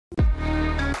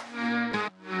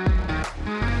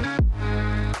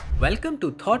Welcome to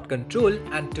Thought Control,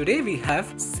 and today we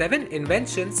have 7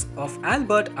 inventions of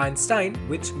Albert Einstein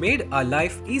which made our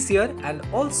life easier and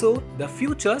also the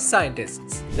future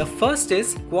scientists. The first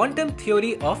is quantum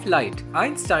theory of light.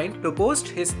 Einstein proposed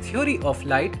his theory of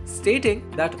light, stating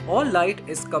that all light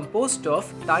is composed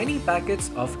of tiny packets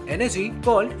of energy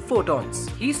called photons.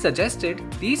 He suggested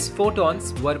these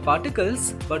photons were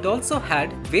particles but also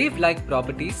had wave-like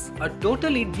properties, a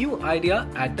totally new idea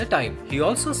at the time. He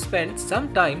also spent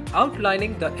some time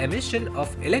outlining the emission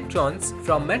of electrons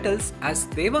from metals as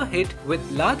they were hit with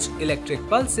large electric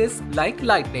pulses like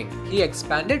lightning. He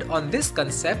expanded on this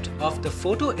concept of the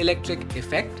photoelectric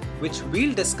effect, which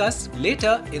we'll discuss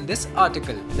later in this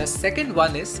article. The second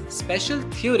one is special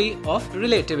theory of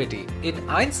relativity. In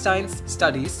Einstein's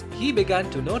studies, he began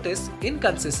to notice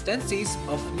inconsistencies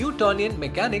of Newtonian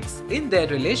mechanics in their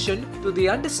relation to the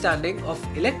understanding of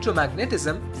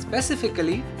electromagnetism,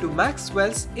 specifically to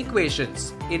Maxwell's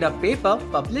equations. In a paper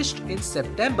published in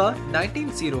September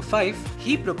 1905,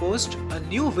 he proposed a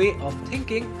new way of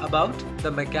thinking about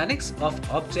the mechanics of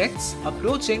objects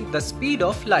approaching the speed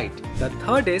of light. The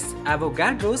third is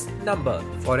Avogadro's number.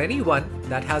 For anyone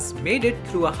that has made it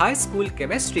through a high school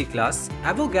chemistry class,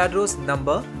 Avogadro's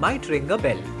number might ring a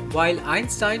bell. While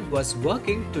Einstein was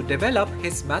working to develop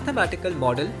his mathematical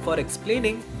model for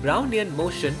explaining Brownian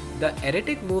motion, the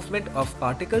erratic movement of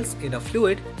particles in a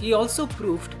fluid, he also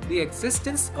proved the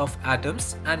existence of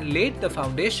atoms and laid the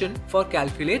foundation for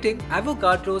calculating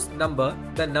Avogadro's number,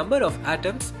 the number of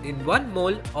atoms in 1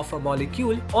 mole of a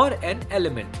molecule or an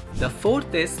element. The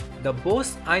fourth is the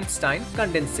Bose-Einstein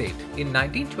condensate. In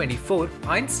 1924,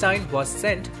 Einstein was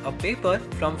sent a paper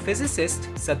from physicist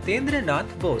Satyendranath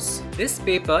Bose. This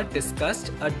paper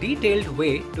discussed a detailed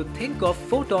way to think of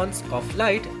photons of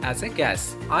light as a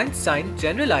gas. Einstein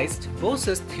generalized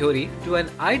Bose's theory to an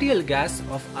ideal gas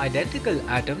of identical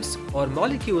atoms or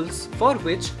molecules for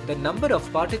which the number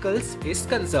of particles is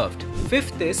conserved.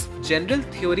 Fifth is general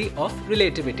theory of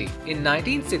relativity. In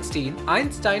 1916,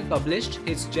 Einstein published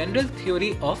his general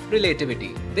theory of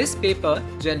relativity. This paper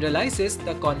generalizes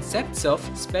the concepts of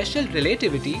special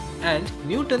relativity and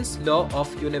Newton's law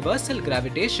of universal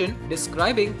gravitation,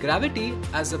 describing gravity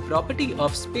as a property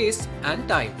of space and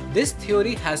time. This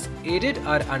theory has aided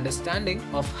our understanding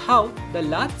of how the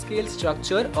large-scale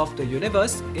structure of the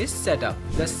universe is set up.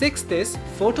 The sixth is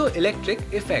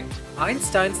photoelectric effect.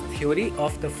 Einstein's theory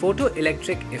of the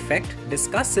photoelectric effect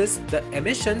discusses the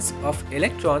emissions of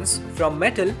electrons from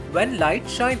metal when light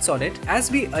shines on it,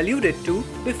 as we alluded to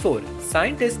before.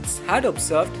 Scientists had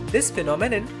observed this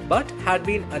phenomenon but had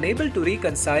been unable to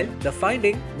reconcile the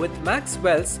finding with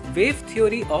Maxwell's wave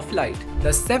theory of light.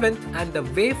 The seventh and the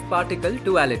wave-particle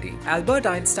duality. Albert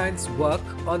Einstein's work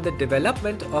on the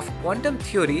development of quantum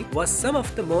theory was some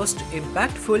of the most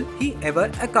impactful he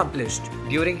ever accomplished.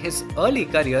 During his early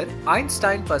career,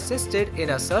 Einstein persisted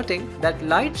in asserting that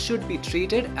light should be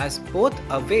treated as both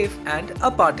a wave and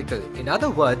a particle. In other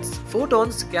words,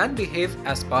 photons can behave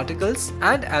as particles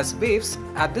and as waves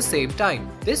at the same time.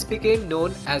 This became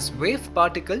known as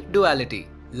wave-particle duality.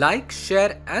 Like,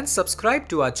 share and subscribe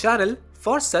to our channel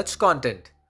for such content.